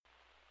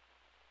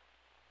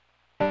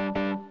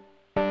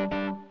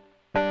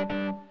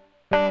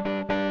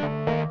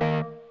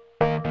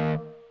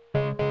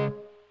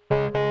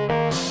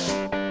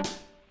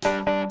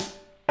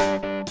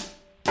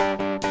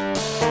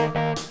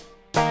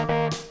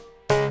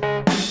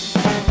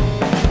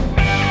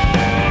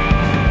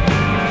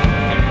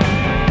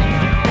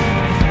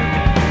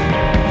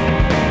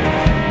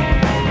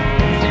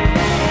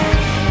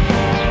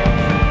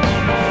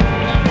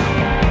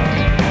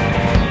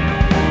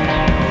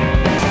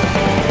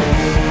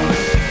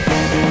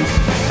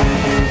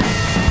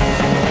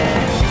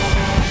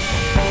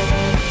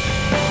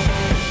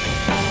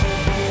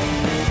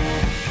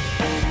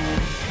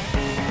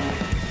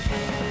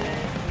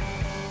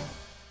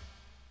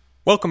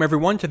Welcome,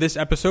 everyone, to this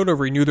episode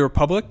of Renew the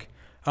Republic.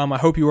 I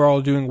hope you are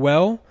all doing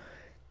well.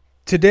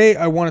 Today,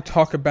 I want to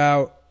talk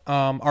about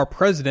our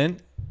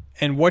president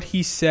and what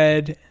he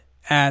said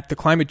at the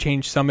Climate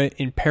Change Summit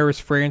in Paris,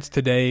 France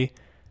today,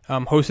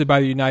 hosted by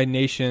the United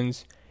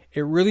Nations.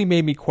 It really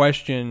made me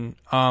question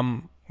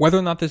whether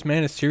or not this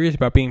man is serious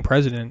about being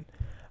president.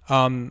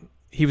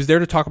 He was there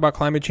to talk about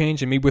climate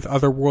change and meet with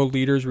other world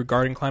leaders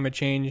regarding climate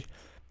change.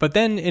 But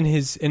then in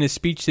his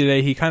speech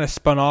today, he kind of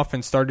spun off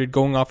and started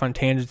going off on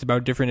tangents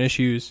about different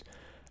issues.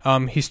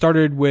 He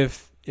started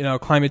with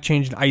climate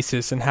change and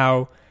ISIS and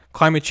how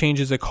climate change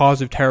is a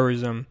cause of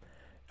terrorism.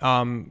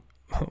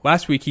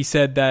 Last week he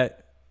said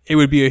that it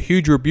would be a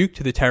huge rebuke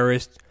to the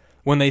terrorists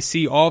when they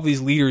see all of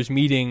these leaders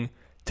meeting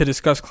to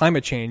discuss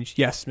climate change.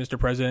 Yes, Mr.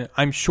 President,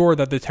 I'm sure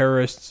that the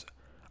terrorists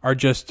are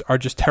just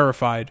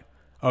terrified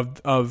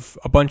of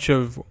a bunch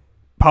of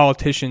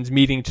politicians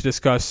meeting to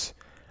discuss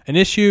an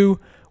issue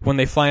when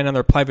they fly in on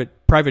their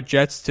private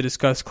jets to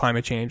discuss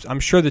climate change. I'm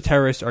sure the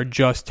terrorists are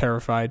just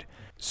terrified.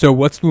 So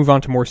let's move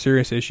on to more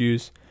serious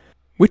issues.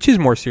 Which is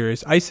more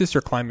serious, ISIS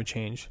or climate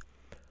change?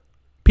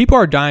 People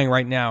are dying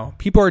right now.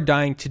 People are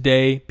dying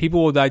today.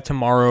 People will die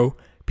tomorrow.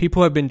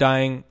 People have been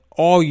dying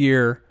all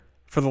year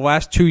for the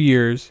last 2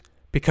 years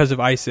because of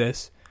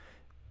ISIS.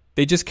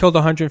 They just killed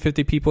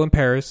 150 people in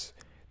Paris.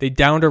 They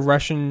downed a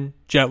Russian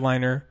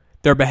jetliner.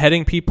 They're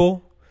beheading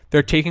people.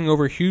 They're taking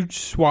over huge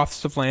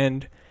swaths of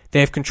land. They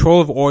have control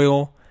of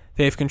oil.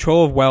 They have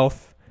control of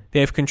wealth.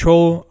 They have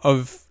control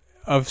of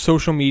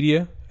social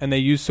media, and they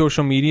use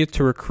social media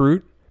to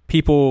recruit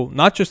people,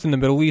 not just in the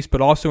Middle East,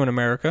 but also in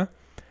America.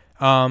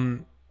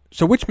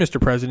 So which, Mr.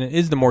 President,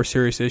 is the more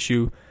serious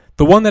issue?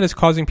 The one that is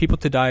causing people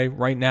to die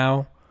right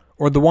now,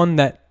 or the one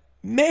that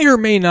may or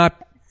may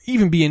not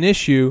even be an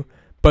issue,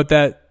 but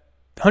that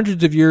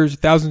hundreds of years,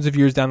 thousands of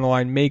years down the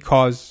line may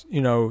cause,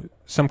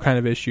 some kind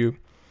of issue?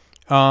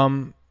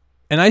 And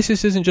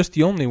ISIS isn't just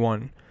the only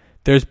one.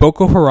 There's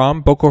Boko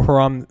Haram. Boko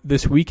Haram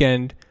this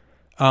weekend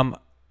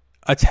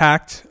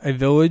attacked a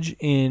village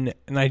in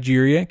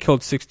Nigeria,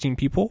 killed 16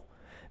 people.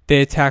 They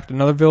attacked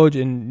another village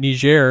in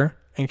Niger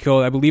and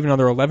killed, I believe,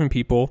 another 11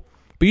 people.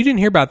 But you didn't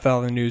hear about that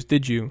on the news,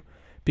 did you?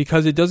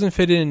 Because it doesn't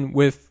fit in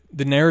with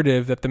the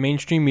narrative that the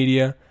mainstream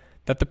media,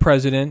 that the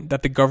president,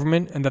 that the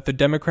government, and that the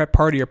Democrat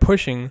Party are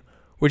pushing,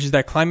 which is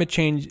that climate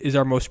change is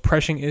our most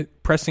pressing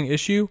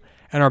issue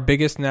and our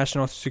biggest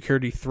national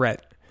security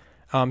threat.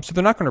 So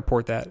they're not going to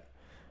report that.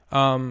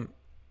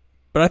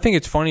 But I think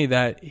it's funny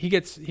that he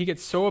gets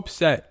so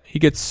upset, he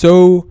gets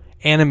so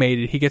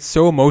animated, he gets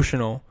so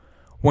emotional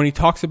when he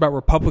talks about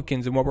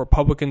Republicans and what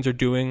Republicans are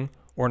doing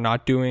or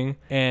not doing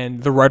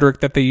and the rhetoric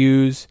that they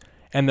use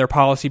and their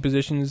policy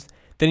positions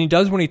than he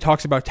does when he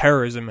talks about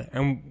terrorism.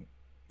 And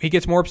he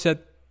gets more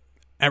upset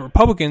at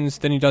Republicans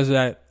than he does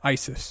at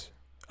ISIS.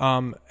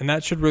 And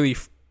that should really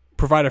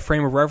provide a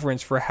frame of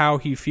reference for how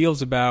he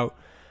feels about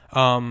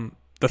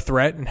the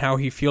threat and how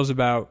he feels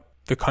about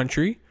the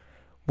country,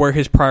 where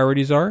his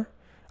priorities are.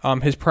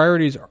 His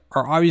priorities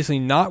are obviously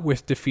not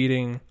with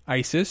defeating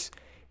ISIS.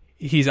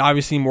 He's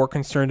obviously more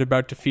concerned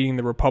about defeating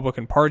the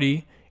Republican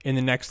Party in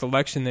the next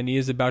election than he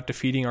is about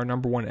defeating our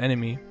number one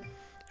enemy.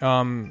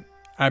 I'm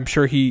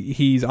sure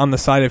he's on the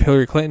side of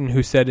Hillary Clinton,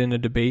 who said in a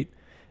debate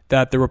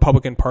that the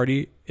Republican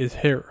Party is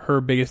her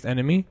biggest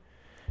enemy.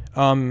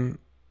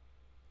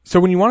 So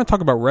when you want to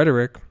talk about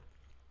rhetoric,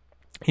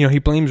 he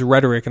blames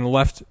rhetoric, and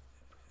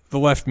the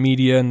left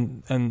media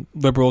and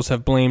liberals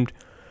have blamed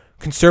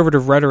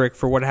conservative rhetoric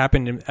for what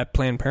happened at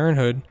Planned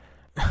Parenthood.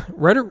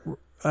 Rhetoric,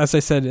 as I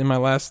said in my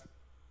last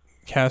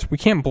cast, we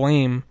can't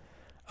blame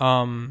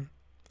an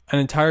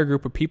entire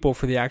group of people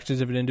for the actions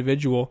of an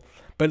individual.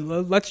 But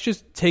let's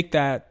just take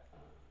that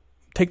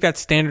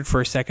standard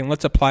for a second.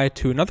 Let's apply it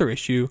to another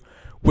issue,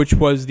 which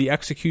was the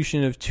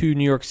execution of 2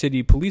 New York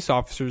City police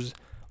officers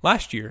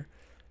last year.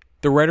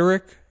 The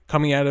rhetoric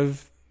coming out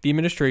of the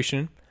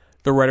administration,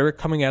 the rhetoric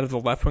coming out of the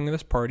left wing of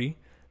this party,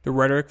 the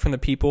rhetoric from the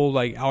people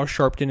like Al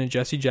Sharpton and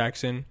Jesse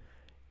Jackson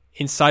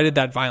incited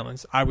that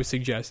violence, I would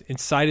suggest,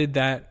 incited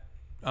that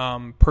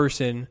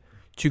person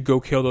to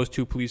go kill those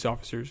 2 police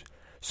officers.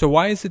 So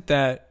why is it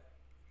that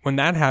when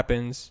that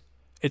happens,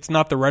 it's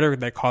not the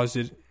rhetoric that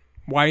causes it?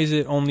 Why is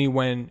it only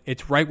when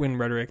it's right-wing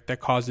rhetoric that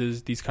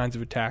causes these kinds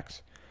of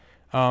attacks?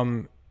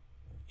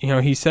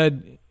 He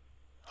said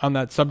on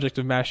that subject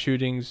of mass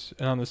shootings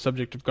and on the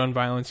subject of gun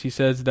violence, he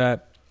says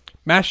that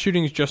mass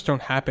shootings just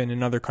don't happen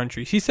in other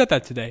countries. He said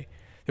that today.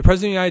 The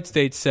President of the United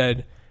States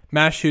said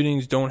mass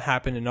shootings don't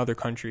happen in other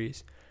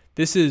countries.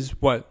 This is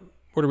what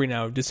are we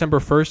now? December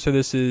 1st, so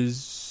this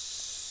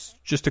is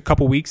just a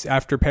couple weeks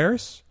after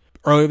Paris.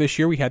 Earlier this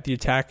year, we had the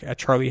attack at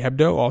Charlie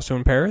Hebdo, also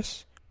in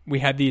Paris. We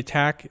had the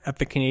attack at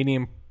the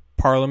Canadian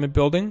Parliament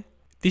building.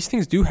 These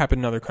things do happen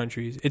in other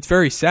countries. It's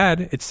very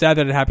sad. It's sad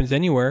that it happens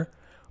anywhere,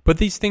 but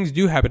these things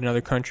do happen in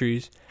other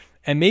countries.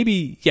 And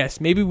maybe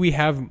we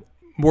have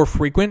more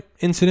frequent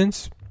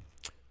incidents.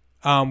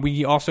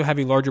 We also have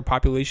a larger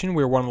population.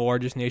 We're one of the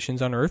largest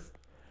nations on Earth.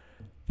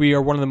 We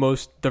are one of the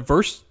most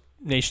diverse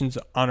nations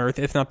on Earth,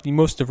 if not the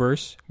most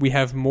diverse. We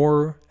have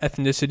more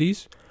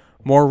ethnicities,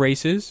 more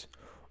races,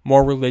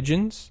 more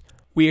religions.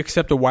 We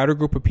accept a wider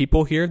group of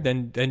people here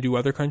than do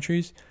other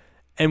countries.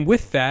 And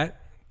with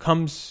that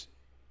comes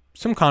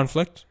some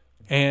conflict,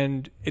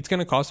 and it's going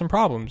to cause some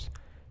problems.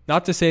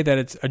 Not to say that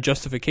it's a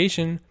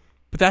justification,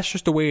 but that's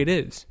just the way it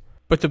is.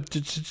 But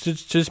to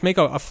just make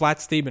a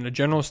flat statement, a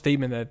general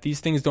statement that these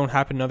things don't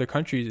happen in other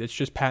countries, it's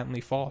just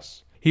patently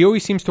false. He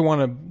always seems to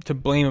want to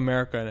blame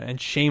America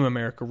and shame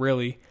America,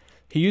 really.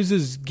 He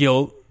uses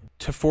guilt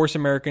to force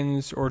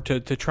Americans or to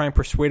try and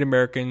persuade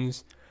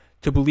Americans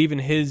to believe in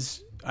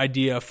his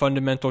idea of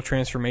fundamental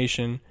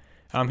transformation.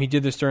 He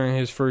did this during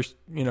his first,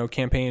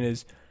 campaign.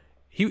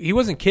 He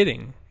wasn't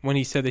kidding when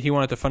he said that he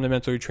wanted to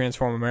fundamentally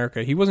transform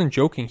America. He wasn't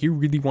joking. He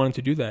really wanted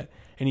to do that,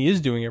 and he is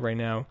doing it right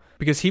now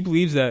because he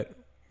believes that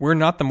we're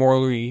not the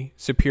morally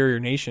superior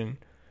nation,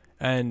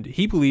 and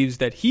he believes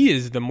that he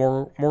is the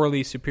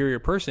morally superior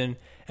person,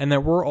 and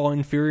that we're all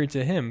inferior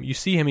to him. You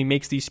see him; he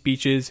makes these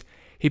speeches.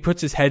 He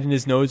puts his head and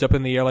his nose up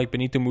in the air like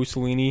Benito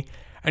Mussolini,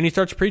 and he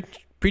starts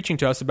preaching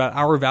to us about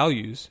our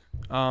values.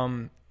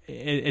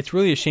 It's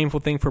really a shameful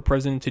thing for a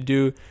president to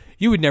do.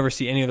 You would never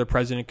see any other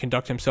president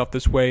conduct himself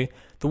this way.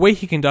 The way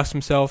he conducts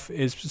himself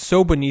is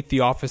so beneath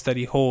the office that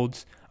he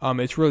holds.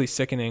 It's really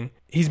sickening.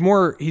 He's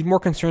more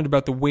concerned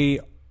about the way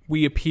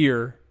we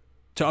appear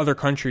to other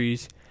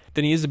countries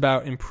than he is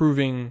about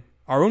improving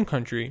our own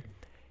country.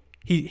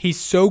 He's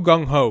so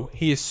gung-ho.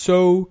 He is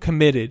so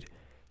committed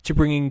to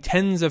bringing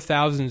tens of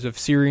thousands of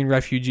Syrian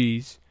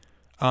refugees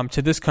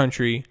to this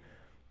country.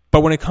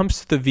 But when it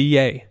comes to the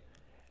VA,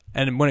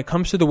 and when it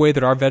comes to the way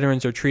that our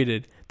veterans are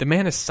treated, the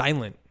man is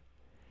silent.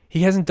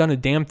 He hasn't done a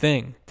damn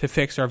thing to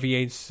fix our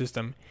VA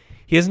system.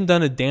 He hasn't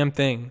done a damn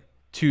thing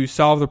to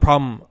solve the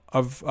problem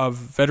of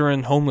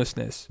veteran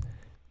homelessness.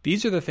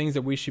 These are the things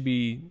that we should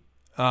be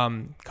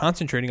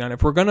concentrating on.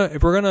 If we're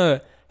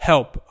gonna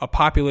help a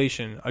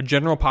population, a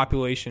general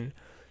population,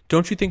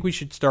 don't you think we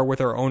should start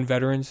with our own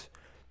veterans?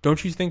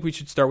 Don't you think we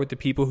should start with the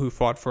people who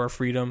fought for our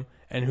freedom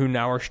and who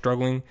now are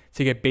struggling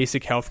to get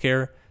basic health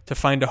care, to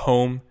find a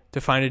home,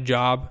 to find a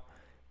job?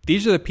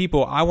 These are the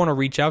people I want to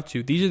reach out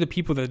to. These are the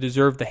people that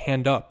deserve the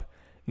hand up.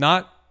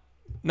 Not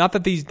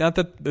that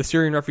the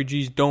Syrian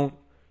refugees don't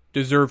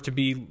deserve to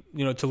be,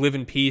 to live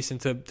in peace and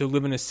to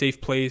live in a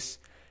safe place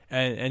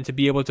and to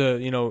be able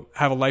to,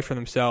 have a life for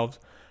themselves.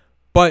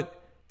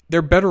 But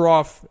they're better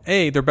off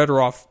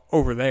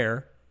over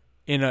there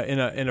in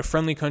a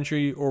friendly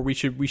country, or we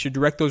should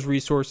direct those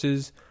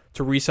resources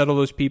to resettle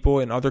those people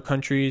in other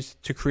countries,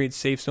 to create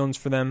safe zones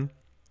for them.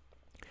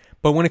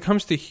 But when it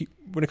comes to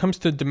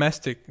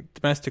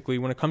domestically,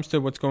 when it comes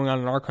to what's going on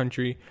in our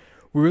country,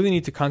 we really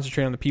need to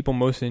concentrate on the people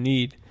most in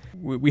need.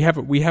 We have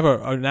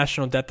a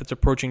national debt that's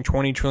approaching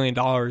 $20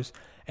 trillion,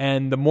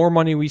 and the more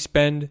money we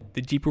spend,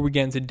 the deeper we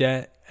get into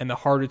debt, and the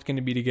harder it's going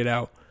to be to get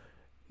out.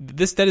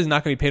 This debt is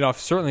not going to be paid off,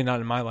 certainly not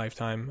in my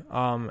lifetime,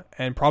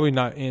 and probably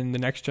not in the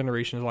next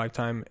generation's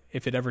lifetime,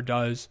 if it ever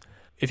does.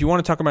 If you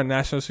want to talk about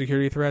national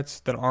security threats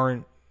that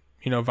aren't,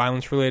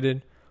 violence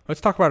related,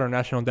 let's talk about our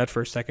national debt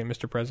for a second,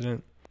 Mr.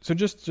 President. So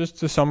just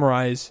to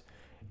summarize,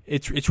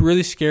 it's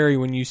really scary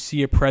when you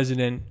see a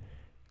president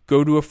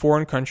go to a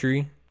foreign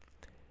country,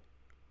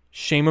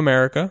 shame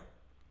America,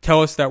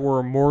 tell us that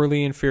we're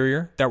morally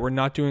inferior, that we're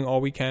not doing all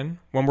we can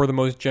when we're the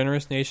most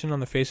generous nation on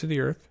the face of the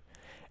earth,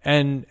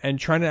 and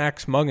trying to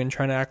act smug and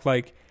trying to act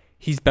like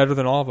he's better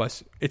than all of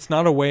us. It's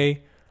not a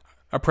way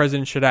a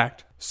president should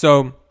act.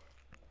 So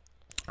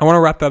I want to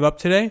wrap that up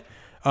today.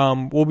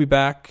 We'll be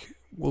back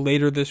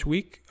later this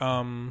week.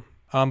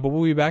 But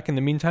we'll be back. In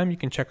the meantime, you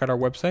can check out our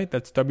website.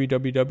 That's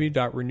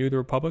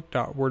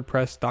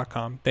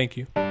www.renewtherepublic.wordpress.com. Thank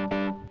you.